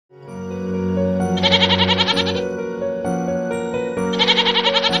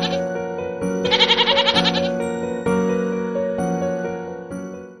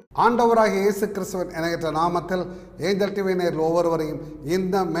ஆண்டவராகிய இயேசு கிறிஸ்துவின் இணையற்ற நாமத்தில் ஏஞ்சல் டிவி நேயர்கள் ஒவ்வொருவரையும்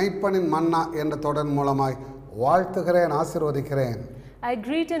இந்த மெய்ப்பனின் மன்னா என்ற தொடர் மூலமாய் வாழ்த்துகிறேன், ஆசீர்வதிக்கிறேன். I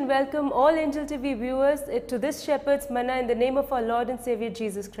greet and welcome all Angel TV viewers to this Shepherd's Manna in the name of our Lord and Savior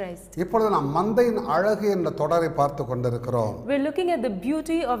Jesus Christ. இப்பொழுது நாம் மந்தையின் அழகு என்ற தொடரை பார்த்து கொண்டிருக்கிறோம். We're looking at the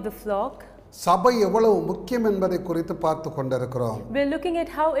beauty of the flock. சபை எவ்வளவு முக்கியம் என்பதை குறித்து பார்த்து கொண்டிருக்கிறோம். We're looking at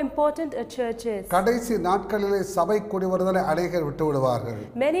how important a church is. கடைசி நாட்களிலே சபை கூடி வருதலை அநேகர் விட்டு விடுவார்கள்.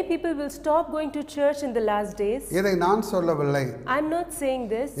 Many people will stop going to church in the last days. இதை நான் சொல்லவில்லை. I'm not saying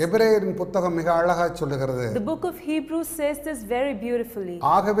this. எபிரேயரின் புத்தகம் மிக அழகாய் சொல்லுகிறது. The book of Hebrews says this very beautifully.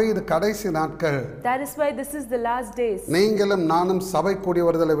 ஆகவே இது கடைசி நாட்கள். That is why this is the last days. நீங்களும் நானும் சபை கூடி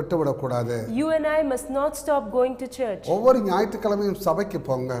வருதலை விட்டு விடக்கூடாது. You and I must not stop going to church. ஒவ்வொரு ஞாயிற்றுக்கிழமையும் சபைக்கு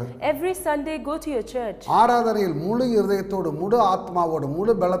போங்க. Every Sunday go to your church. ஆராதனையில் முழு இதயத்தோடு, முழு ஆத்மாவோடு,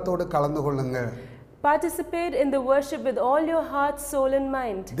 முழு பலத்தோடு கலந்து கொள்ளுங்கள். Participate in the worship with all your heart, soul and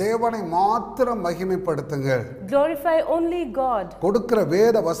mind. தேவனை மாத்திரம் மகிமைப்படுத்துங்கள். Glorify only God. கொடுக்கிற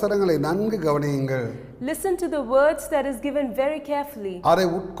வேத வசனங்களை நன்கு கவனியுங்கள். Listen to the words that is given very carefully. அதை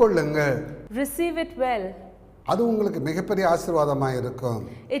உட்கொள்ளுங்கள். Receive it well. அது உங்களுக்கு மிகப்பெரிய ஆசீர்வாதமாக இருக்கும்.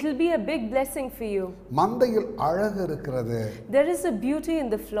 It will be a big blessing for you. மந்தையில் அழகு இருக்கிறது. There is a beauty in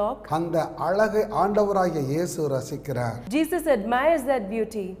the flock. அந்த அழகை ஆண்டவராகிய இயேசு ரசிக்கிறார். Jesus admires that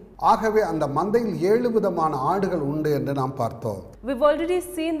beauty. ஆகவே அந்த மந்தையில் 7 விதமான ஆடுகள் உண்டு என்று நாம் பார்த்தோம். We've already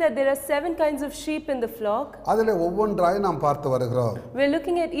seen that there are 7 kinds of sheep in the flock. அதிலே ஒவ்வொன்றாய் நாம் பார்த்து வருகிறோம். We're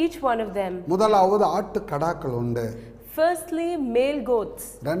looking at each one of them. முதலாவது ஆட்டு கடாக்கள் உண்டு. Firstly, male goats.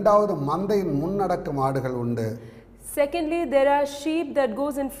 இரண்டாவது மந்தையின் முன்னடக்கும் ஆடுகள் உண்டு. Secondly, there are sheep that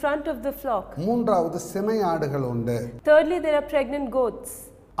goes in front of the flock. மூன்றாவது சினை ஆடுகள் உண்டு. Thirdly, there are pregnant goats.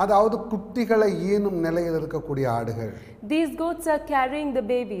 அதாவது குட்டிகளை ஈனும் நிலையில் இருக்கக்கூடிய ஆடுகள். These goats are carrying the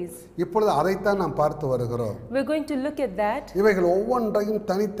babies. இப்பொழுது அதைத்தான் நாம் பார்த்து வருகிறோம். We're going to look at that. இவைகள் ஒவ்வொன்றையும்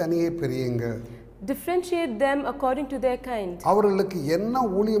தனித்தனியே பிரியுங்கள். Differentiate them according to their kind. அவர்களுக்கு என்ன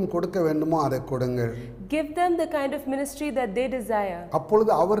ஊழியம் கொடுக்க வேண்டுமோ அதை கொடுங்கள். Give them the kind of ministry that they desire.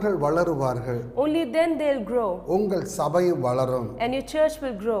 அப்பொழுது அவர்கள் வளருவார்கள். Only then they'll grow. உங்கள் சபையும் வளரும். And your church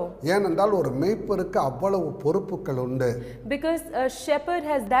will grow. ஏனென்றால் ஒரு மேய்ப்பருக்கு அவ்வளவு பொறுப்புகள் உண்டு. Because a shepherd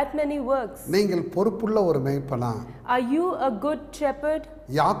has that many works. நீங்கள் பொறுப்புள்ள ஒரு மேய்ப்பனா? Are you a good shepherd?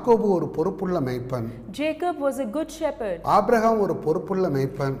 யாக்கோபு ஒரு பொறுப்புள்ள மேய்ப்பன். Jacob was a good shepherd. Abraham ஒரு பொறுப்புள்ள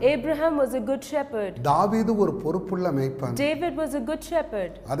மேய்ப்பன். Abraham was a good shepherd. தாவீது ஒரு பொறுப்புள்ள மேய்ப்பன். David was a good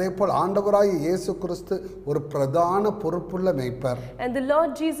shepherd. அதேபோல் ஆண்டவராகிய இயேசு கிறிஸ்து ஒரு பிரதான பொறுப்புள்ள மேய்ப்பர். And the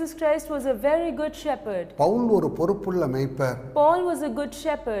Lord Jesus Christ was a very good shepherd. Pavul ஒரு பொறுப்புள்ள மேய்ப்பர். Paul was a good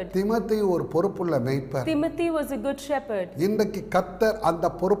shepherd. தீமோத்தேயு ஒரு பொறுப்புள்ள மேய்ப்பர். Timothy was a good shepherd. இன்றைக்கு கர்த்தர்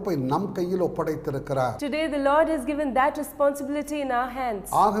அந்த பொறுப்பை நம் கையில் ஒப்படைத்திருக்கிறார். Today the Lord has given that responsibility in our hands.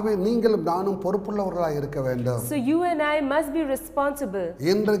 ஆகவே நீங்களும் நானும் பொறுப்புள்ளவர்களாய் இருக்க வேண்டும். So you and I must be responsible.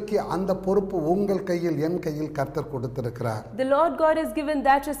 இன்றைக்கு அந்த பொறுப்பு உங்கள் கையில், என் கையில் கர்த்தர் கொடுத்திருக்கிறார். The Lord God has given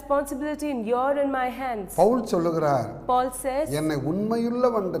that responsibility in your and my hands. Pavul சொல்லுகிறார், Paul says, என்னை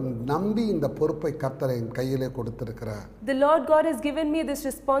உண்மையுள்ளவன் நம்பி இந்த பொறுப்பை கர்த்தர் என் கையிலே கொடுத்திருக்கிறார். The Lord God has given me this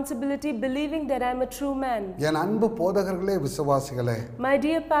responsibility believing that I am a true man. என் அன்பு போதகர்களே, விசுவாசிகளே, My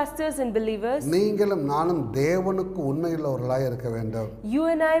dear pastors and believers, நீங்களும் நானும் தேவனுக்கு உண்மையுள்ளவர்களாய் இருக்க வேண்டும். you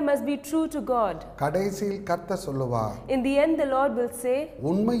and I must be true to God. கடைசியில் கர்த்தர் சொல்லுவார், In the end the Lord will say,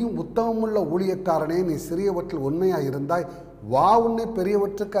 உண்மையும் உத்தமமுள்ள ஊழியக்காரனே, நீ சிறியவற்றில் உண்மையாய் இருந்தாய், வா உன்னை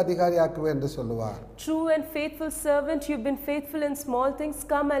பெரியவற்றுக்கு அதிகாரியாக்குவேன் என்று சொல்லுவார். True and faithful servant, you've been faithful in small things,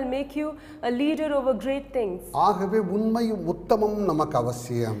 come I'll make you a leader over great things. ஆகவே உண்மையும் உத்தமமும் நமக்கு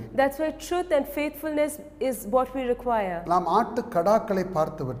அவசியம். That's why truth and faithfulness is what we require. நாம் ஆட்டு கடாக்களை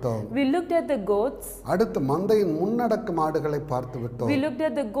பார்த்து விட்டோம். We looked at the goats. அடுத்து மந்தையின் முன்னடக்கும் ஆடுகளை பார்த்து விட்டோம். We looked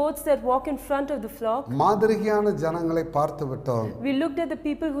at the goats that walk in front of the flock. மாதிரியான ஜனங்களை பார்த்து விட்டோம். We looked at the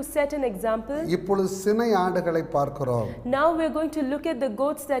people who set an example. இப்பொழுது சினை ஆடுகளை பார்க்கிறோம். Now we're going to look at the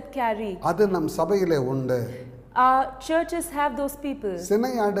goats that carry. அது நம் சபையிலே உண்டு. Our churches have those people.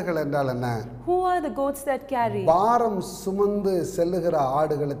 சினை ஆடுகள் என்றால் என்ன? Who are the goats that carry? பாரம் சுமந்து செல்லுகிற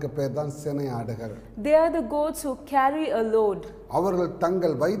ஆடுகளுக்கு பேர் தான் சினை ஆடுகள். They are the goats who carry a load. அவர்கள்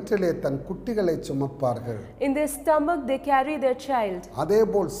தங்கள் வயிற்றிலே தன் குட்டிகளை சுமப்பார்கள். In their stomach they carry their child.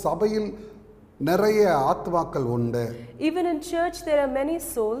 அதேபோல் சபையில் நிறைய ஆத்மாக்கள் உண்டு. Even in church there are many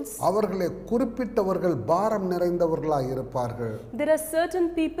souls. அவர்களே குறிப்பிட்டவர்கள் பாரம் நிறைந்தவர்களாய் இருப்பார்கள். There are certain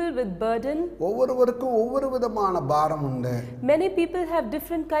people with burden. ஒவ்வொருவருக்கும் ஒவ்வொரு விதமான பாரம் உண்டு. Many people have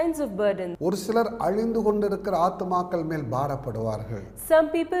different kinds of burden. ஒரு சிலர் அழிந்து கொண்டிருக்கிற ஆத்மாக்கள் மேல் பாரப்படுவார்கள். Some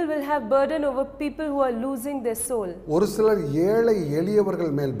people will have burden over people who are losing their soul. ஒரு சிலர் ஏழை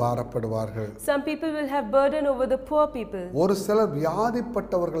எளியவர்கள் மேல் பாரப்படுவார்கள். Some people will have burden over the poor people. ஒரு சிலர்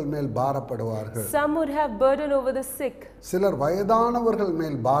வியாதிப்பட்டவர்கள் மேல் பாரப்படுவார்கள். பாரப்படுவார்கள். Some would have burden over the sick. சிலர் வயதானவர்கள்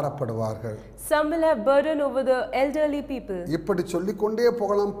மேல் பாரப்படுவார்கள். Some will have burden over the elderly people. இப்படி சொல்லிக்கொண்டே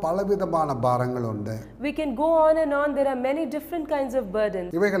போகலாம். பலவிதமான பாரங்கள் உண்டு. We can go on and on. There are many different kinds of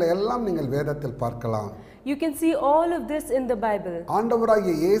burdens. இவைகளை எல்லாம் நீங்கள் வேதத்தில் பார்க்கலாம். You can see all of this in the Bible.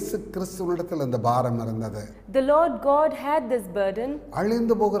 ஆண்டவராகிய இயேசு கிறிஸ்துவினிடத்தில் இந்த பாரம் இருந்தது. The Lord God had this burden.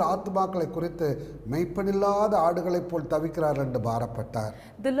 அழிந்து போகிற ஆத்துமாக்களை குறித்து மெய்ப்பனில்லாத ஆடுகளைப் போல் தவிக்கிறார் என்று பாரப்பட்டார்.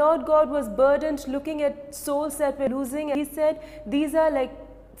 The Lord God was burdened looking at souls that were losing, and he said, these are like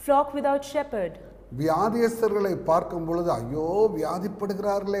flock without shepherd. வியாதியஸ்தர்களை பார்க்கும் பொழுது ஐயோ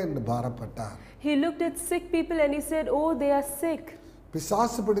வியாதிப்படுகிறார்களே என்று பாரப்பட்டார். He looked at sick people and he said, oh, they are sick.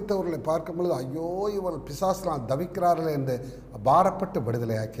 பிசாசு பிடித்தவர்களை பார்க்கும் பொழுது ஐயோ இவர் பிசாசுலாம் தவிக்கிறார்களே என்று பாரப்பட்டு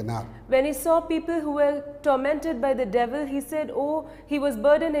விடுதலையாக்கினார். When he saw people who were tormented by the devil, he said, oh, he was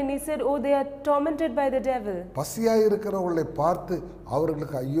burdened and he said, oh, they are tormented by the devil. பசியாய் இருக்கிறவர்களை பார்த்து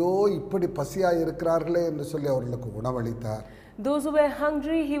அவர்களுக்கு ஐயோ இப்படி பசியாய் இருக்கிறார்களே என்று சொல்லி அவர்களுக்கு உணவளித்தார். Those who were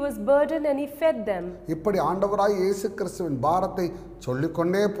hungry, he was burdened and he fed them. இப்படி ஆண்டவராய் இயேசு கிறிஸ்துவின் பாரத்தை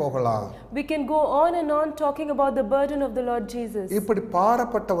சொல்லிக்கொண்டே போகலாம். We can go on and on talking about the burden of the Lord Jesus. இப்படி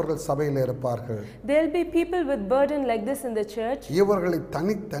பாரப்பட்டவர்கள் சபையில் இருப்பார்கள். There will be people with burden like this in the church. இவர்களை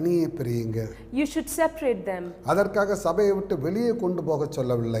தனித்தனியே பிரியுங்க. You should separate them. அதற்காக சபையை விட்டு வெளியே கொண்டு போக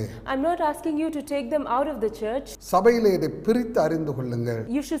சொல்லவில்லை. I'm not asking you to take them out of the church. சபையிலே இதை பிரித்து அறிந்து கொள்ளுங்கள்.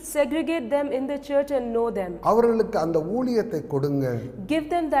 You should segregate them in the church and know them. அவர்களுக்கு அந்த ஊழியத்தை கொடுங்க. Give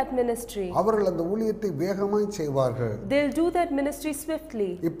them that ministry. அவர்கள் அந்த ஊழியத்தை வேகமாய் செய்வார்கள். They'll do that ministry swiftly.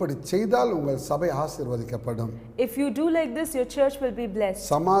 இப்படி செய்தால் உங்கள் சபை ஆசீர்வதிக்கப்படும். If you do like this, your church will be blessed.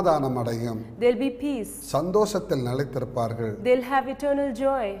 சமாதானம் அடையும். There'll be peace. சந்தோஷத்தில் நிலைத்திருப்பார்கள். They'll have eternal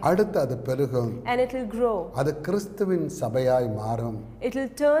joy. அடுத்து அது பெருகும். And it will grow. அது கிறிஸ்துவின் சபையாய் மாறும். It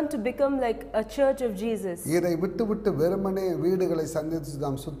will turn to become like a church of Jesus. இதை விட்டு வெறுமனே வீடுகளை சந்தித்து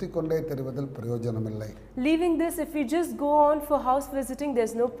நாம் சுத்திக் கொண்டே தெரிவதில் பிரயோஜனம் இல்லை. Leaving this, if we just go on for house visiting,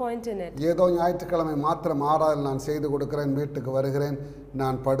 there's no point in it. ஏதோ ஞாயிற்றுக்கிழமை மாத்திரம் ஆறால் நான் செய்து கொடுக்கிறேன், வீட்டுக்கு வருகிறேன்,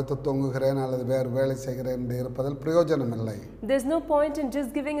 நான் படுத்து தூங்குகிறேன் அல்லது வேறு வேலை செய்கிறேன் என்று இருப்பதில் பிரயோஜனம் இல்லை. There's no point in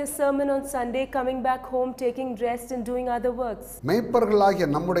just giving a sermon on Sunday, coming back home, taking rest and doing other works. மேய்ப்பர்களாகிய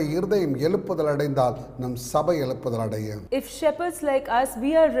நம்முடைய இருதயம் எழுப்புதல் அடைந்தால் நம் சபை எழுப்புதல் அடையும். If shepherds like us,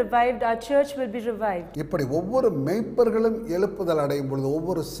 we are revived, our church will be revived. இப்படி ஒவ்வொரு மேய்ப்பர்களும் எழுப்புதல் அடையும் பொழுது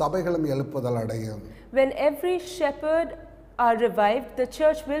ஒவ்வொரு சபைகளும் எழுப்புதல் அடையும். When every shepherd are revived, the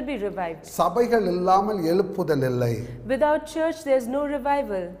church will be revived. சபைகள் இல்லாமல் எழுப்புதல் இல்லை. Without church, there's no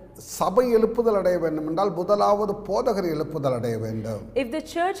revival. சபை எழுப்புதல் அடைய வேண்டும் என்றால் முதலாவது போதகர் எழுப்புதல் அடைய வேண்டும். If the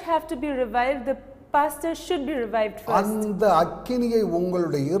church have to be revived, the pastor should be revived first. அந்த அக்கினியை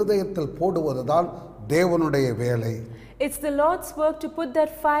உங்களுடைய இருதயத்தில் போடுவதுதான் தேவனுடைய வேலை. It's the Lord's work to put that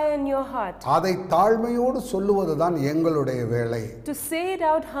fire in your heart. அதை தாழ்மையோடு சொல்லுவதுதான் எங்களுடைய வேலை. To say it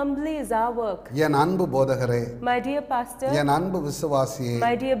out humbly is our work. என் அன்பு போதகரே, My dear pastor, என் அன்பு விசுவாசியே,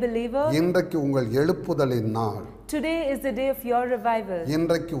 my dear believer, இன்றைக்கு உங்கள் எழுப்புதலின் நாள். today is the day of your revival.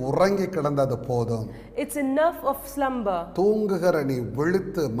 இன்றைக்கு உறங்கி கிடந்தது போதும். It's enough of slumber. தூங்குகிற நீ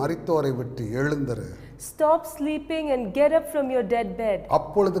விழித்து மரித்தோரை விட்டு எழுந்திரு. Stop sleeping and get up from your dead bed.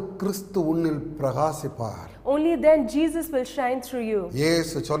 அப்பொழுது கிறிஸ்து உன்னில் பிரகாசிப்பார். Only then Jesus will shine through you.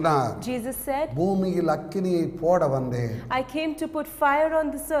 இயேசு சொன்னார், Jesus said, பூமியில் அக்கினியை போட வந்தேன். I came to put fire on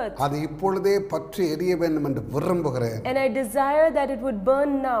this earth. அது இப்பொழுதே பற்றி எரிய வேண்டும் என்று விரும்புகிறேன். And I desire that it would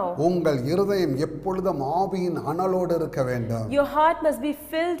burn now. உங்கள் இருதயம் எப்பொழுதும் ஆவியின் அனலோடு இருக்க வேண்டும். Your heart must be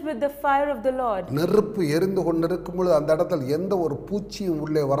filled with the fire of the Lord. நெருப்பு எரிந்து கொண்டிருக்கும் பொழுது அந்த இடத்தில் எந்த ஒரு பூச்சியும்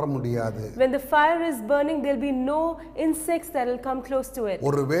உள்ளே வர முடியாது. When the fire is burning, there'll be no insects that will come close to it.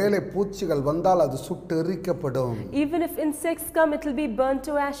 ஒருவேளை பூச்சிகள் வந்தால் அது சுட்டு எரிக்கப்படும். Even if insects come, it will be burnt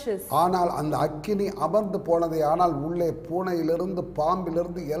to ashes. ஆனால் அந்த அக்கினி அமர்ந்து போனதே ஆனால் உள்ளே பூனையிலிருந்து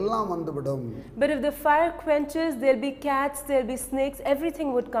பாம்பிலிருந்து எல்லாம் வந்துவிடும். But if the fire quenches, there'll be cats, there'll be snakes, everything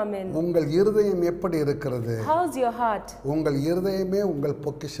would come in. உங்கள் இருதயம் எப்படி இருக்கிறது? How's your heart? உங்கள் இருதயமே உங்கள்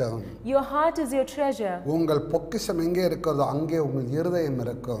பொக்கிஷம். Your heart is your treasure. உங்கள் பொக்கிஷம் எங்கே இருக்கிறதோ அங்கே உங்கள் இருதயம்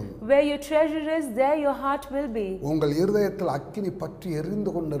இருக்கும். Where your treasure is, there your heart will be. உங்கள் இருதயத்தில் அக்கினி பற்றி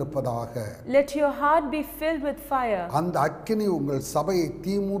எரிந்து கொண்டிருப்பதாக. Let your heart be filled with fire. அந்த அக்கினி உங்கள் சபையை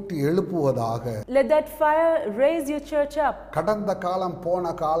தீமூட்டி எழுப்புவதாக. Let that fire raise your church up. கடந்த காலம்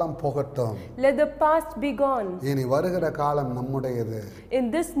போன காலம் போகட்டும். Let the past be gone. இனி வருகிற காலம் நம்முடையது. In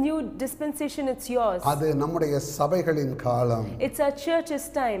this new dispensation, it's yours. அது நம்முடைய சபைகளின் காலம். It's our church's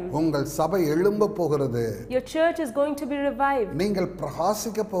time. உங்கள் சபை எழும்ப போகிறது. Your church is going to be revived. நீங்கள்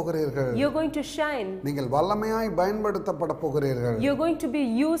பிரகாசிக்க போகிறீர்கள். You're going to shine. shine. நீங்கள் வல்லமையாய் பயன்படுத்தப்பட போகிறீர்கள். You're going to be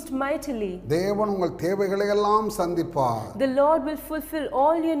used mightily. தேவன் உங்கள் தேவைகளை எல்லாம் சந்திப்பார். The Lord will fulfill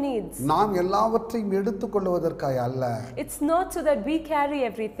all your needs. நாம் எல்லாவற்றையும் எடுத்துக்கொள்வதற்காய் அல்ல. It's not so that we carry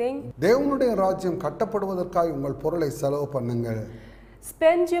everything. தேவனுடைய ராஜ்யம் கட்டப்படுவதற்காய் உங்கள் பொருளை செலவு பண்ணுங்கள்.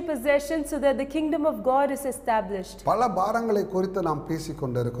 Spend your possessions so that the kingdom of God is established. பல பாரங்களை குறித்து நாம் பேசிக்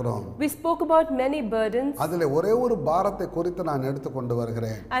கொண்டிருக்கிறோம். We spoke about many burdens. அதிலே ஒரே ஒரு பாரத்தை குறித்து நான் எடுத்து கொண்டு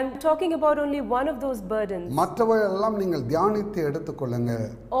வருகிறேன். I'm talking about only one of those burdens. மற்றவையெல்லாம் நீங்கள் தியானித்து எடுத்துக்கொள்ளுங்கள்.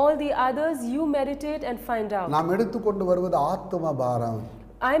 All the others you meditate and find out. நாம் எடுத்துக்கொண்டு வருவது ஆத்தும பாரம்.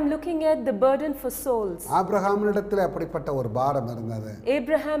 I'm looking at the burden for souls. ஆபிரகாமினிடத்தில் அப்படிப்பட்ட ஒரு பாரம் இருந்தது.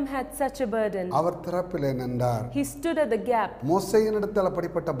 Abraham had such a burden. அவர் திறப்பிலே நின்றார். He stood at the gap. மோசேயினிடத்தில்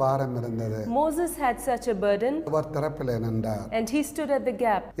அப்படிப்பட்ட பாரம் இருந்தது. Moses had such a burden. அவர் திறப்பிலே நின்றார். And he stood at the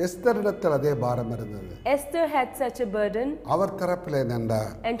gap. எஸ்தரிடத்தில் அதே பாரம் இருந்தது. Esther had such a burden. அவர் திறப்பிலே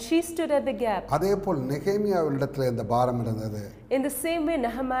நின்றார். And she stood at the gap. அதேபோல் நெகேமியாவினிடத்தில் இந்த பாரம் இருந்தது. In the same way,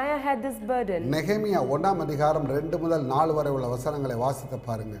 Nehemiah had this burden. நெகேமியா 1 அதிகாரம் 2 முதல் 4 வரை உள்ள வசனங்களை வாசித்து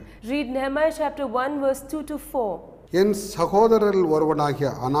பாருங்கள். Read Nehemiah chapter 1 verse 2 to 4. என் சகோதரரில் ஒருவனாகிய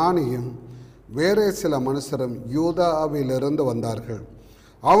அனானியும் வேறே சில மனுஷரும் யூதாவிலிருந்து வந்தார்கள்.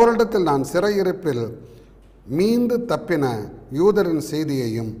 அவரிடத்தில் நான் சிறையிருப்பில் மீண்டு தப்பின யூதரின்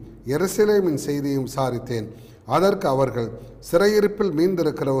செய்தியையும் எருசலேமின் செய்தியையும் விசாரித்தேன். அதற்கு அவர்கள், சிறையிருப்பில்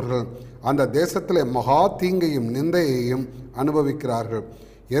மீந்திருக்கிறவர்கள் அந்த தேசத்திலே மகா தீங்கையும் நிந்தையையும் அனுபவிக்கிறார்கள்.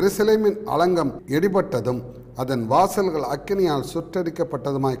 எருசலேமின் அலங்கம் இடிபட்டதும் அதன் வாசல்கள் அக்கினியால்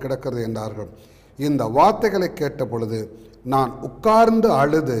சுற்றடிக்கப்பட்டதுமாய் கிடக்கிறது என்றார்கள். இந்த வார்த்தைகளை கேட்ட பொழுது நான் உட்கார்ந்து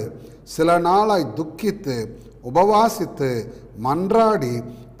அழுது சில நாளாய் துக்கித்து உபவாசித்து மன்றாடி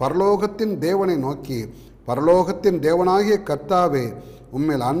பரலோகத்தின் தேவனை நோக்கி, பரலோகத்தின் தேவனாகிய கர்த்தாவே,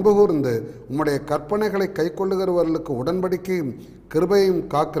 உம்மில் அன்பு கூர்ந்து உம்முடைய கற்பனைகளை கைக்கொள்ளுகிறவர்களுக்கு உடன்படிக்கையும் கிருபையும்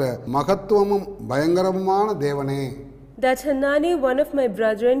காக்கிற மகத்துவமும் பயங்கரமுமான தேவனே. That Hanani, one of my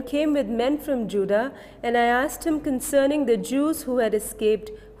brethren, came with men from Judah, and I asked him concerning the Jews who had escaped,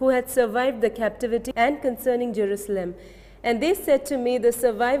 who had survived the captivity, and concerning Jerusalem. And they said to me, the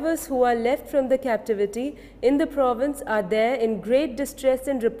survivors who are left from the captivity in the province are there in great distress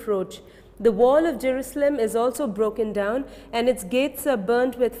and reproach. The wall of Jerusalem is also broken down, and its gates are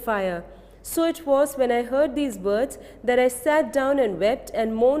burnt with fire. So it was when I heard these words that I sat down and wept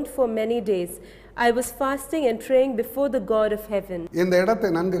and mourned for many days. I was fasting and praying before the God of heaven. இந்த இடத்தை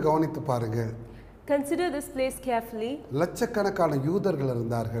நன்கு கவனித்து பாருங்கள். Consider this place carefully. லட்சக்கணக்கான யூதர்கள்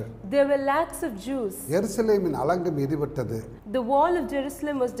இருந்தார்கள். There were lakhs of Jews. எருசலேமின் அலங்கம் இடிபட்டது. The wall of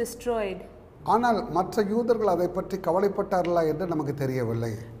Jerusalem was destroyed. ஆனால் மற்ற யூதர்கள் அதை பற்றி கவலைப்பட்டார்களா என்று நமக்கு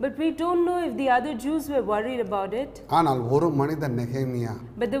தெரியவில்லை. But we don't know if the other Jews were worried about it. ஆனால் ஒரு மனிதன் நெகேமியா,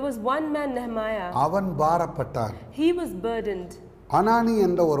 But there was one man, Nehemiah. அவன் பாரப்பட்டான். He was burdened. அனானி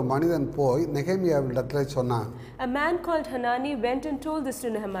என்ற ஒரு மனிதன் போய் நெகேமியாவிடத்திலே சொன்னான். A man called Hanani went and told this to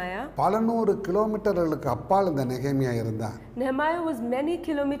Nehemiah. பல நூறு கிலோமீட்டர்களுக்கு அப்பால் இந்த நெகேமியா இருந்தான். Nehemiah was many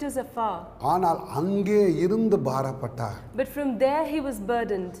kilometers afar. ஆனால் அங்கே இருந்து பாரப்பட்டார். But from there he was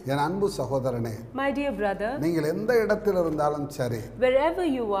burdened. என் அன்பு சகோதரனே, My dear brother, நீங்கள் எந்த இடத்தில் இருந்தாலும் சரி, wherever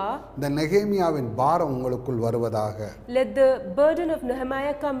you are, இந்த நெகேமியாவின் பாரம் உங்களுக்குள் வருவதாக. let the burden of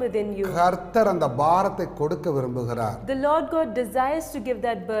Nehemiah come within you. கர்த்தர் அந்த பாரத்தை கொடுக்க விரும்புகிறார். The Lord God desires to give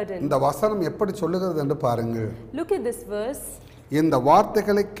that burden. இந்த வசனம் எப்படி சொல்லுகிறது என்று பாருங்கள். Look at this verse. இந்த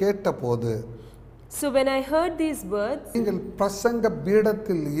வார்த்தைகளை கேட்டபோது, So when I heard these words, நீங்கள் பிரசங்க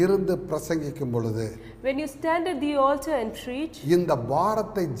பீடத்தில் இருந்து பிரசங்கிக்கும் பொழுது, when you stand at the altar and preach, இந்த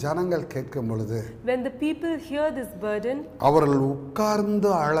வார்த்தை ஜனங்கள் கேட்கும் பொழுது, when the people hear this burden, அவர்கள்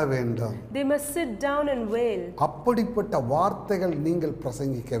உட்கார்ந்து அழ வேண்டும். they must sit down and wail. அப்படிப்பட்ட வார்த்தைகள் நீங்கள்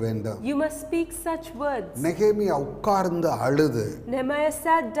பிரசங்கிக்க வேண்டும். You must speak such words. நெகேமியா உட்கார்ந்து அழுது Nehemiah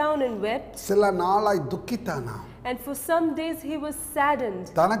sat down and wept, சில நாளாய் துக்கித்தானா. and for some days he was saddened.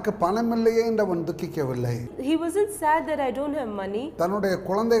 தனக்கு பணமில்லையே என்று அவன் துக்கிக்கவில்லை. He wasn't sad that I don't have money. தன்னுடைய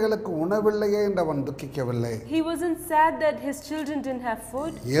குழந்தைகளுக்கு உணவில்லையே என்று அவன் துக்கிக்கவில்லை. He wasn't sad that his children didn't have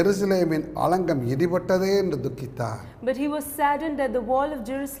food. எருசலேமின் அலங்கம் இடிபட்டதே என்று துக்கித்தார். But he was saddened that the wall of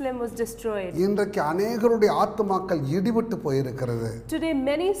Jerusalem was destroyed. இன்றைக்கு அநேகருடைய ஆத்துமாக்கள் இடிபட்டு போயிருக்கிறது. Today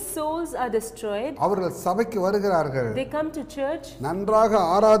many souls are destroyed. அவர்கள் சபைக்கு வருகிறார்கள். They come to church. நன்றாக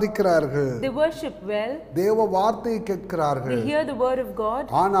ஆராதிக்கிறார்கள். They worship well. தேவ வார்த்தையை கேட்கிறார்கள். They hear the word of God.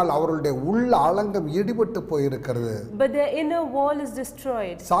 ஆனால் அவருடைய உள்ள அலங்கம் இடிபட்டு போயிருக்கிறது. But their inner wall is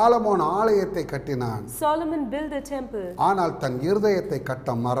destroyed. Solomon ஆலயத்தை கட்டினான். Solomon built a temple. ஆனால் தன் இருதயத்தை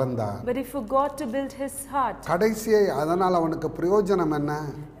கட்ட மறந்தான். But he forgot to build his heart. கடைசியை அதனால் அவனுக்கு பிரயோஜனம் என்ன?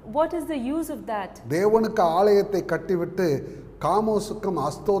 What is the use of that? தேவனுக்கு ஆலயத்தை கட்டிவிட்டு காமோசுக்கும்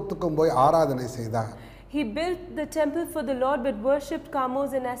அஸ்தோத்துக்கும் போய் ஆராதனை செய்தார். He built the temple for the Lord but worshipped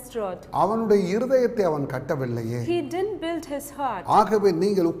Kamos and Astaroth. அவனுடைய இருதயத்தை அவன் கட்டவில்லையே. He didn't build his heart. ஆகவே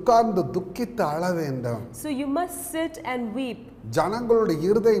நீங்கள் உட்கார்ந்து துக்கித்து அழ வேண்டும். So you must sit and weep. ஜனங்களுடைய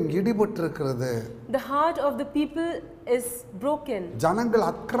இருதயம் இடிபட்டிருக்கிறது. The heart of the people is broken. ஜனங்கள்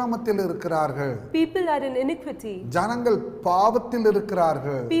அக்கிரமத்தில் இருக்கிறார்கள். People are in iniquity. ஜனங்கள் பாவத்தில்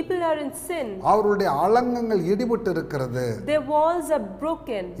இருக்கிறார்கள். People are in sin. அவருடைய அலங்கங்கள் இடிபட்டு இருக்கிறது. Their walls are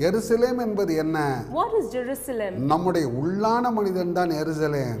broken. எருசலேம் என்பது என்ன? What is Jerusalem? நம்முடைய உள்ளான மனிதன் தான்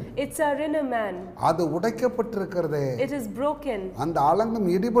எருசலேம். It's our inner man. அது உடைக்கப்பட்டிருக்கிறதே. It is broken. அந்த அலங்கம்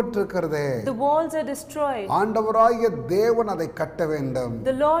இடிபட்டிருக்கிறதே. The walls are destroyed. ஆண்டவராகிய தேவன் அதை கட்ட வேண்டும்.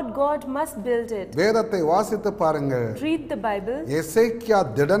 The Lord God must build it. வேதத்தை வாசித்து பாருங்கள். Read the Bible. எசேக்கியா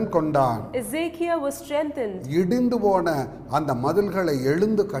திடன் கொண்டான். Ezekiel was strengthened. இடிந்து போன அந்த மதில்களை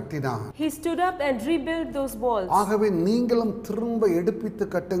எழுந்து கட்டினான். He stood up and rebuilt those walls. ஆகவே நீங்களும் திரும்ப எடுப்பித்து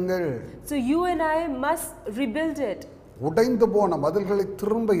கட்டுங்கள். So you and I must rebuild it. உடைந்து போன மதில்களை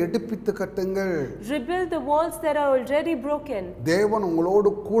திரும்ப எடுப்பித்து கட்டுங்கள். Rebuild the walls that are already broken. தேவன்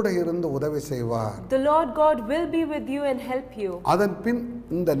உங்களோடு கூட இருந்து உதவி செய்வார். The Lord God will be with you and help you. அதன் பின்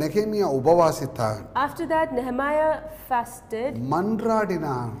இந்த நெகேமியா உபவாசித்தான். After that Nehemiah fasted.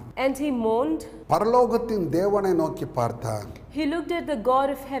 மன்றாடினான். And he moaned. பரலோகத்தின் தேவனை நோக்கி பார்த்தான். He looked at the God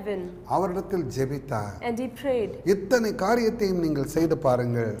of heaven. அவரிடத்தில் ஜெபித்தார். And he prayed. இத்தனை காரியத்தையும் நீங்கள் செய்து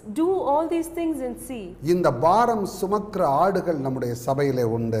பாருங்கள். Do all these things and see. இந்த பாரம் சுமக்கிற ஆடுகள் நம்முடைய சபையிலே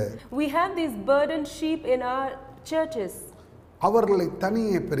உண்டு. We have these burdened sheep in our churches. அவர்களை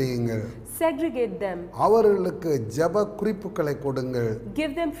தனியே பிரியுங்கள். Segregate them. அவர்களுக்கு ஜெப குறிப்புகளை கொடுங்கள்.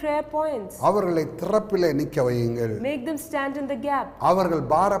 Give them prayer points. அவர்களை திறப்பிலே நிற்க வையுங்கள். Make them stand in the gap. அவர்கள்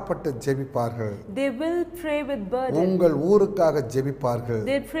பாரப்பட்டு ஜெபிப்பார்கள். They will pray with burden. உங்கள் ஊருக்காக ஜெபிப்பார்கள்.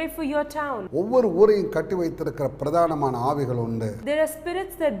 They pray for your town. ஒவ்வொரு ஊரையும் கட்டி வைத்திருக்கிற பிரதானமான ஆவிகள் உண்டு. There are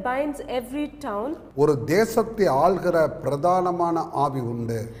spirits that binds every town. ஒரு தேசத்தை ஆள்கிற பிரதானமான ஆவி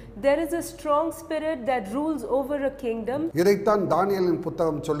உண்டு. There is a strong spirit that rules over a kingdom. இதைத்தான் தானியேலின்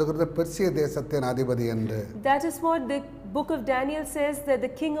புத்தகம் சொல்லுகிறது பெர்சிய தேசத்தின் அதிபதி என்று. That is what the book of Daniel says, that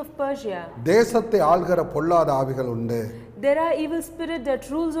the king of Persia. தேசத்தை ஆள்கிற பொல்லாத ஆவிகள் உண்டு. There are evil spirit that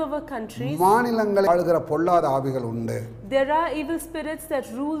rules over countries. மாநிலங்களை ஆள்கிற பொல்லாத ஆவிகள் உண்டு. There are evil spirits that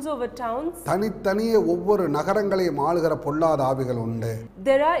rules over towns. தனித்தனியே ஒவ்வொரு நகரங்களையும் ஆளுகிற பொல்லாத ஆவிகள் உண்டு.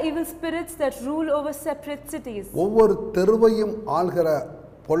 There are evil spirits that rule over separate cities. ஒவ்வொரு தெருவையும் ஆள்கிற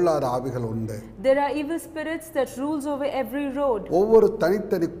பொல்லாத ஆவிகள் உண்டு. There are evil spirits that rules over every road. ஒவ்வொரு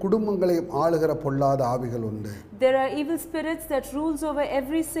தனித்தனி குடும்பங்களையும் ஆளுகிற பொல்லாத ஆவிகள் உண்டு. There are evil spirits that rules over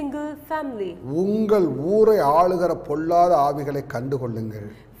every single family. உங்கள் ஊரை ஆளுகிற பொல்லாத ஆவிகளை கண்டுகொள்ளுங்கள்.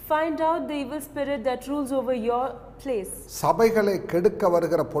 Find out the evil spirit that rules over your place. சபைகளை கெடுக்க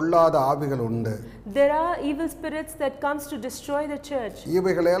வருகிற பொல்லாத ஆவிகள் உண்டு. There are evil spirits that comes to destroy the church.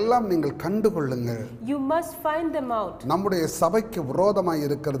 இவைகளை எல்லாம் நீங்கள் கண்டுகொள்ளுங்கள். You must find them out. நம்முடைய சபைக்கு விரோதமாய்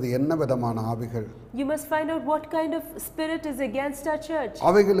இருக்கிறது என்ன விதமான ஆவிகள்? You must find out what kind of spirit is against our church.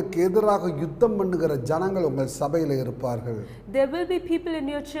 அவைகளுக்கு எதிராக யுத்தம் பண்ணுகிற ஜனங்கள் உங்கள் சபையிலே இருப்பார்கள். There will be people in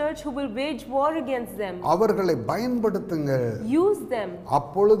your church who will wage war against them. அவர்களை பயன்படுத்துங்கள். Use them.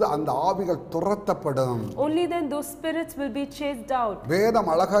 அப்பொழுது அந்த ஆவிகள் துரத்தப்படும். Only then those spirits will be chased out. வேதம்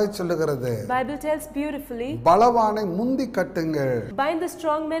அழகாய் சொல்லுகிறது. Bible tells beautifully. பலவானை முந்தி கட்டுங்கள். Bind the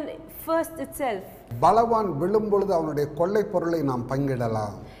strong man first itself. பலவான் விழும் பொழுது அவனுடைய கொள்ளை பொருளை நாம்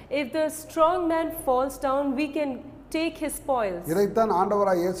பங்கிடலாம். If the strong man falls down, we can take his spoils. இதைத்தான்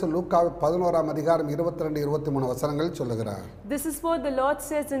ஆண்டவராய் இயேசு லூக்கா 11ஆம் அதிகாரம் 22 23 வசனங்கள் சொல்லுகிறார். This is what the Lord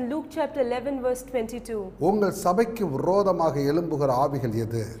says in Luke chapter 11 verse 22. உங்கள் சபைக்கு விரோதமாக எழும்புகிற ஆவிகள்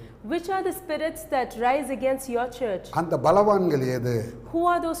எது? Which are the spirits that rise against your church? அந்த பலவான்கள் எது? Who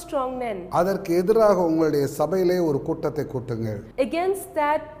are those strong men? அதற்கு எதிராக உங்களுடைய சபையிலே ஒரு கூட்டத்தை கூட்டுங்கள். Against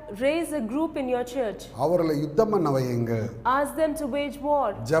that, raise a group in your church. அவர்களை யுத்தம் பண்ண வையுங்கள். Ask them to wage war.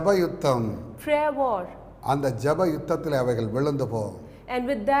 ஜெப யுத்தம். Prayer war. அந்த ஜெப யுத்தத்திலே அவைகள் விழுந்து போகும். And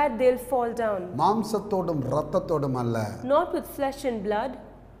with that they'll fall down. மாம்சத்தோடும் இரத்தத்தோடும் அல்ல. Not with flesh and blood.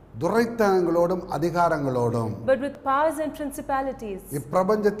 துரைத்தனங்களோடும் அதிகாரங்களோடும். But with powers and principalities.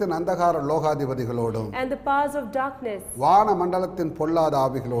 இப்பிரபஞ்சத்தின் அந்தகார லோகாதிபதிகளோடும். And the powers of darkness. வான மண்டலத்தின் பொல்லாத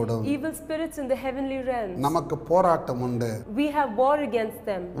ஆவிகளோடும். Evil spirits in the heavenly realms. நமக்கு போராட்டம் உண்டு. We have war against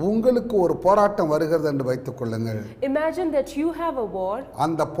them. உங்களுக்கு ஒரு போராட்டம் வருகிறது என்று வைத்துக் கொள்ளுங்கள். Imagine that you have a war.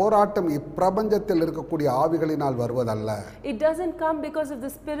 அந்த போராட்டம் இப்பிரபஞ்சத்தில் இருக்கக்கூடிய ஆவிகளினால் வருவதல்ல. It doesn't come because of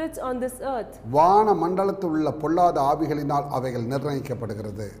the spirits on this earth. வான மண்டலத்தில் உள்ள பொல்லாத ஆவிகளினால் அவைகள்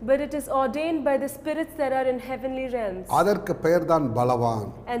நிர்ணயிக்கப்படுகிறது. But it is ordained by the spirits that are in heavenly realms. அதற்கு பெயர்தான் பலவான்.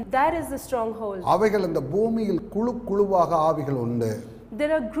 And that is the stronghold. அவைகள் இந்த பூமியில் குழு குழுவாக ஆவிகள் உண்டு.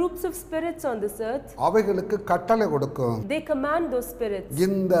 There are groups of spirits on this earth. அவைகளுக்கு கட்டளை கொடுக்கும். They command those spirits.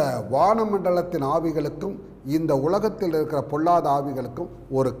 இந்த வானமண்டலத்தின் ஆவிகளுக்கும் இந்த உலகத்தில் இருக்கிற பொல்லாத ஆவிகளுக்கும்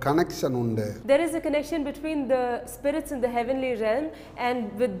ஒரு கனெக்ஷன் உண்டு. There is a connection between the spirits in the heavenly realm and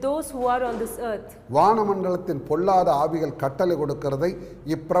with those who are on this earth. வானமண்டலத்தின் பொல்லாத ஆவிகள் கட்டளை கொடுக்கிறதை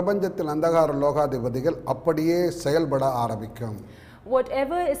இப்பிரபஞ்சத்தின் அந்தகார லோகாதிபதிகள் அப்படியே செயல்பட ஆரம்பிக்கும்.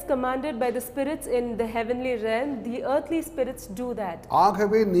 Whatever is commanded by the spirits in the heavenly realm, the earthly spirits do that.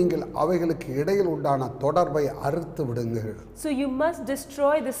 ஆகவே நீங்கள் அவைகளுக்கு இடையில் உண்டான தொடர்பை அறுத்து விடுங்கள். So you must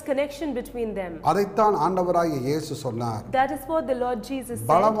destroy this connection between them. அதைத்தான் ஆண்டவராகிய இயேசு சொன்னார். That is what the Lord Jesus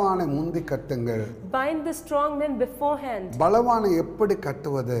said. பலவானை முந்தி கட்டுங்கள். Bind the strong men beforehand. பலவானை எப்படி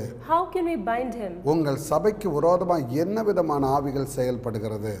கட்டுவது? How can we bind him? உங்கள் சபைக்கு விரோதமாக என்ன விதமான ஆவிகள்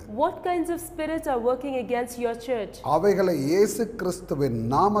செயல்படுகிறது? What kinds of spirits are working against your church? அவைகளை இயேசு கிறிஸ்துவின்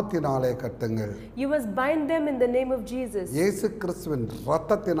நாமத்தினாலே கட்டுங்கள். You must bind them in the name of Jesus. இயேசு கிறிஸ்துவின்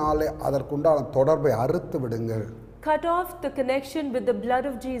இரத்தத்தினாலே அதற்குண்டான தொடர்பை அறுத்து விடுங்கள். Cut off the connection with the blood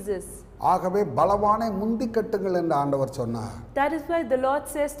of Jesus. ஆகவே பலவானை முந்தி கட்டுங்கள் என்று ஆண்டவர் சொன்னார். That is why the Lord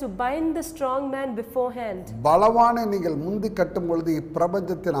says to bind the strong man beforehand. பலவானை நீங்கள் முந்தி கட்டும் பொழுது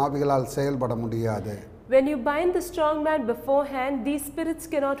இப்பிரபஞ்சத்தின் ஆவிகளால் செயல்பட முடியாது. When you bind the strong man beforehand, these spirits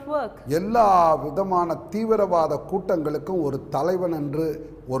cannot work. எல்லா விதமான தீவிரவாத கூட்டங்களுக்கும் ஒரு தலைவன் என்று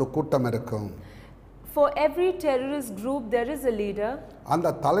ஒரு கூட்டம் இருக்கும். For every terrorist group there is a leader.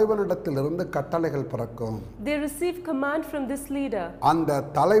 அந்த தலைவனிடத்திலிருந்து கட்டளைகள் பிறக்கும். They receive command from this leader. அந்த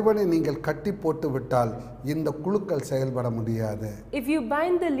தலைவனை நீங்கள் கட்டி போட்டு விட்டால் இந்த குழுக்கள் செயல்பட முடியாது. If you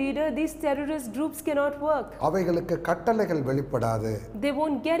bind the leader, these terrorist groups cannot work. அவைகளுக்கு கட்டளைகள் வெளிப்படாது. They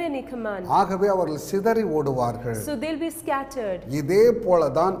won't get any command. ஆகவே அவர்கள் சிதறி ஓடுவார்கள். So they'll be scattered. இதே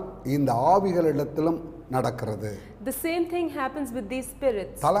போலதான் இந்த ஆவிகளிடத்திலும் நடக்கிறது. The same thing happens with these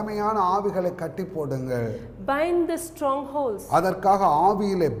spirits. தலைமையான ஆவிகளை கட்டி போடுங்கள். Bind the strongholds. அதற்காக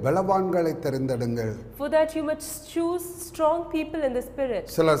ஆவியிலே பலவான்களை தெரிந்தெடுங்கள். For that you must choose strong people in the spirit.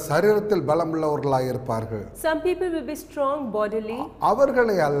 சிலர் சரீரத்தில் பலமுள்ளவர்களாய் இருப்பார்கள். Some people will be strong bodily.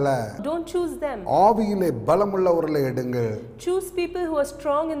 அவர்களை அல்ல. Don't choose them. ஆவியிலே பலமுள்ளவர்களை எடுங்கள். Choose people who are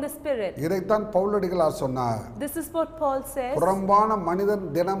strong in the spirit. இதைத்தான் பவுலடிகளார் சொன்னார். This is what Paul says. புறம்பான மனிதன்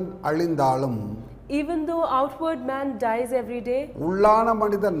தினம் அழிந்தாலும் Even though outward man dies every day, உள்ளான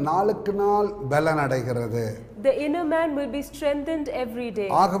மனிதன் நாளுக்கு நாள் பலன் அடைகிறது. the inner man will be strengthened every day.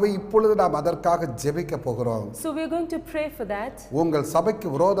 ஆகவே இப்பொழுது நாம் அதற்காக ஜெபிக்க போகிறோம். So we are going to pray for that. உங்கள் சபைக்கு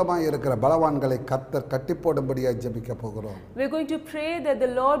விரோதமாய் இருக்கிற பலவான்களை கர்த்தர் கட்டி போடும்படியாய் ஜெபிக்க போகிறோம். We are going to pray that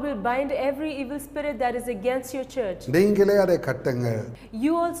the Lord will bind every evil spirit that is against your church. நீங்களே அதை கட்டுங்கள்.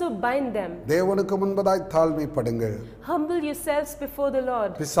 You also bind them. தேவனுக்கு முன்பதாய் தாழ்மைப்படுங்கள். Humble yourselves before the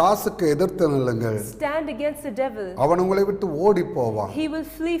Lord. பிசாசுக்கு எதிர்த்து நில்லுங்கள். Stand against the devil. அவன் உங்களை விட்டு ஓடி போவான். He will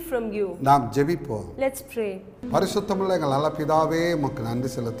flee from you. நாம் ஜெபிப்போம். Let's pray. பரிசுத்தமுள்ள எங்கள் நல்ல பிதாவே உமக்கு நன்றி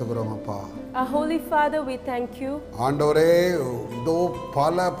செலுத்துகிறோம் அப்பா. Our Holy Father, we thank you. ஆண்டவரே இதோ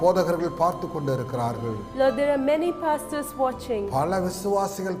பல போதகர்கள் பார்த்து கொண்டு இருக்கிறார்கள். Lord, there are many pastors watching. பல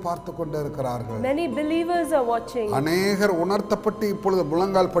விசுவாசிகள் பார்த்து கொண்டு இருக்கிறார்கள். Many believers are watching. அநேகர் உணர்த்தப்பட்டு இப்பொழுது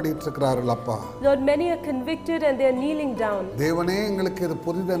முழங்கால் படிட்டு இருக்கிறார்கள் அப்பா. Lord, many are convicted and they are kneeling down. தேவனே எங்களுக்கு இது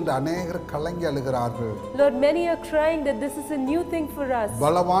புதிதென்று அநேகர் கலங்கி அழுகிறார்கள். Lord, many are crying that this is a new thing for us.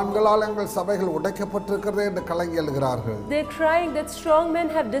 பலவான்களால் எங்கள் சபைகள் உடைக்கப்பட்டிருக்கிறதே என்று கலங்கி அழுகிறார்கள். They are crying that strong men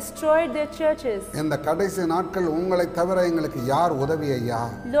have destroyed their churches. இந்த கடைசி நாட்கள் உங்களை தவிர எங்களுக்கு யார் உதவி ஐயா?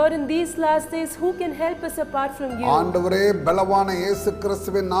 Lord, in these last days, who can help us apart from you? ஆண்டவரே பலவான இயேசு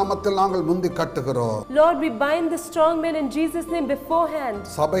கிறிஸ்துவின் நாமத்தில் நாங்கள் முந்தி கட்டுகிறோம். Lord, we bind the strong men in Jesus' name beforehand.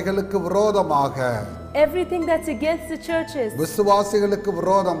 சபைகளுக்கு விரோதமாக, Everything that's against the churches, விசுவாசிகளுக்கு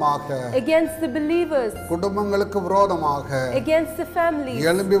விரோதமாக, against the believers, குடும்பங்களுக்கு விரோதமாக, against the families,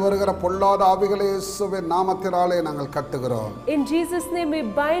 எழும்பி வருகிற பொல்லாத ஆவிகளை இயேசுவின் நாமத்தினாலே நாங்கள் கட்டுகிறோம். in Jesus' name we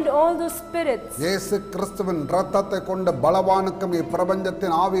bind all those spirits. இயேசு கிறிஸ்துவின் இரத்தத்தை கொண்ட பலவானுக்கும்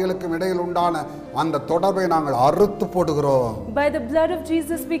இப்பிரபஞ்சத்தின் ஆவிகளுக்கும் இடையில் உண்டான அந்த தொடர்பை நாங்கள் அறுத்து போடுகிறோம். By the blood of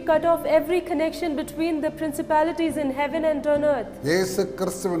Jesus we cut off every connection between the principalities in heaven and on earth. இயேசு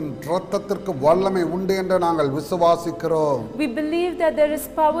கிறிஸ்துவின் இரத்தத்திற்கு வல்லமை உண்டு என்று நாங்கள் விசுவாசிக்கிறோம். We believe that there is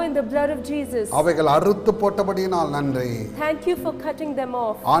power in the blood of Jesus. அவைகள் அறுத்து போட்டபடியினால் நன்றி. Thank you for cutting them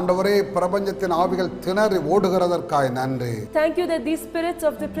off. ஆண்டவரே பிரபஞ்சத்தின் ஆவிகள் திணறி ஓடுகிறதற்காய் நன்றி. Thank you that these spirits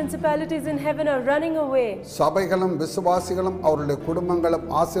of the principalities in heaven are running away. சபைகளும் விசுவாசிகளும் அவருடைய குடும்பங்களும்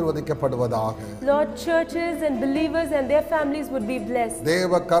ஆசீர்வதிக்கப்படுவதாக. Lord, churches and believers and their families would be blessed.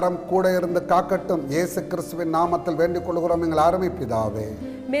 தேவ கரம் கூட இருந்து காக்கட்டும். இயேசு கிறிஸ்துவின் நாமத்தில் வேண்டிக் கொள்கிறோம் எங்கள் அருமை பிதாவே.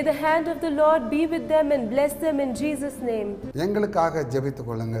 May the hand of the Lord be with them and bless them in Jesus' name. எங்களுக்காக ஜெபித்துக்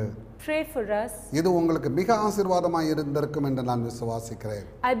கொள்ளுங்கள். pray for us. இது உங்களுக்கு மிக ஆசீர்வாதமாய் இருந்திருக்கும் என்று நான் விசுவாசிக்கிறேன்.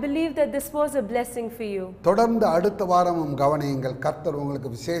 I believe that this was a blessing for you. தொடர்ந்து அடுத்த வாரமும் கவனியுங்கள். கர்த்தர் உங்களுக்கு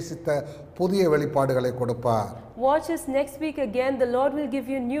விசேஷித்த புதிய வெளிப்பாடுகளை கொடுப்பார். Watch us next week again. The Lord will give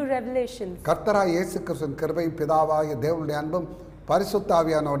you new revelations. கர்த்தராகிய இயேசு கிறிஸ்துவின் கிருபையும் பிதாவாகிய தேவனுடைய அன்பும் பரிசுத்த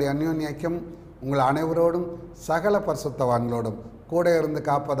ஆவியானவருடைய அந்யோன்யம் உங்கள் அனைவரோடும் சகல பரிசுத்தவான்களோடும் கூட இருந்து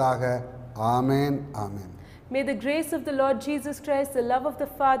காப்பதாக. ஆமென், ஆமென். May the grace of the Lord Jesus Christ, the love of the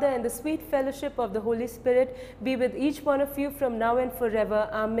Father, and the sweet fellowship of the Holy Spirit be with each one of you from now and forever.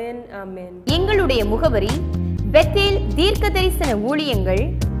 Amen, amen. எங்களுடைய முகவரி Bethel தீர்க்க தரிசன ஊழியங்கள்,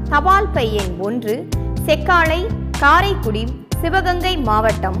 தபால் by எண் 1, செக்காலை, காரைக்குடி, சிவகங்கை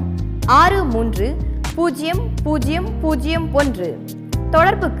மாவட்டம் 630001.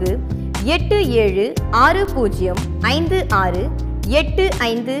 தொடர்புக்கு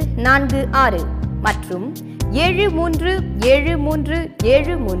 8760568546 மற்றும்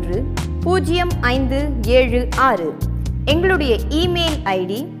 7373730576. எங்களுடைய email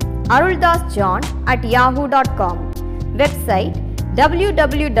ID aruldas.john@yahoo.com. Website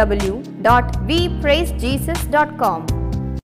www.vpraisejesus.com.